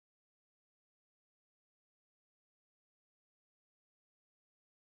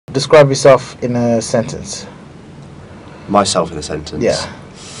Describe yourself in a sentence. Myself in a sentence?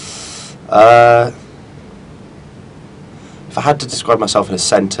 Yeah. If I had to describe myself in a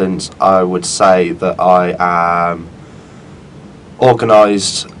sentence, I would say that I am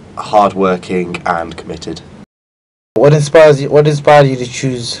organised, hardworking and committed. What inspires you? What inspired you to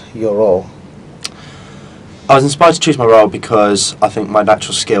choose your role? I was inspired to choose my role because I think my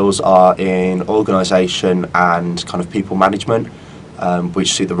natural skills are in organisation and kind of people management,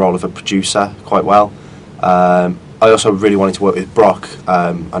 which suit the role of a producer quite well. I also really wanted to work with Brock.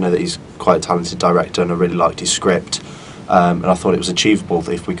 I know that he's quite a talented director and I really liked his script, and I thought it was achievable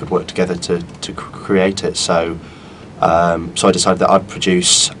if we could work together to create it. So I decided that I'd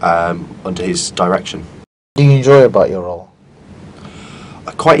produce under his direction. What do you enjoy about your role?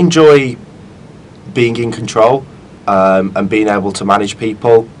 I quite enjoy being in control and being able to manage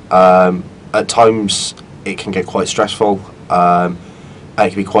people. At times it can get quite stressful and it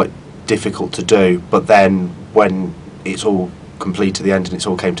can be quite difficult to do, but then when it's all complete to the end and it's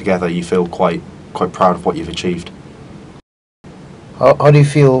all came together, you feel quite proud of what you've achieved. How do you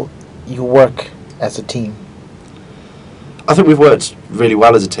feel you work as a team? I think we've worked really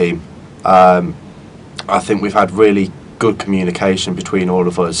well as a team. I think we've had really good communication between all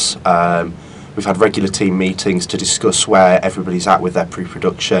of us. We've had regular team meetings to discuss where everybody's at with their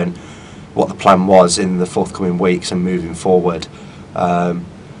pre-production, what the plan was in the forthcoming weeks and moving forward.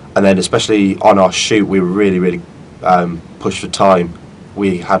 And then especially on our shoot, we were really pushed for time.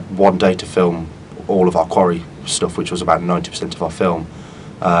 We had one day to film all of our quarry stuff, which was about 90% of our film.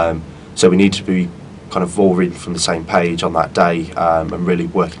 So we needed to be kind of all reading from the same page on that day and really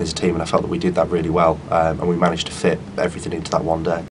working as a team, and I felt that we did that really well, and we managed to fit everything into that one day.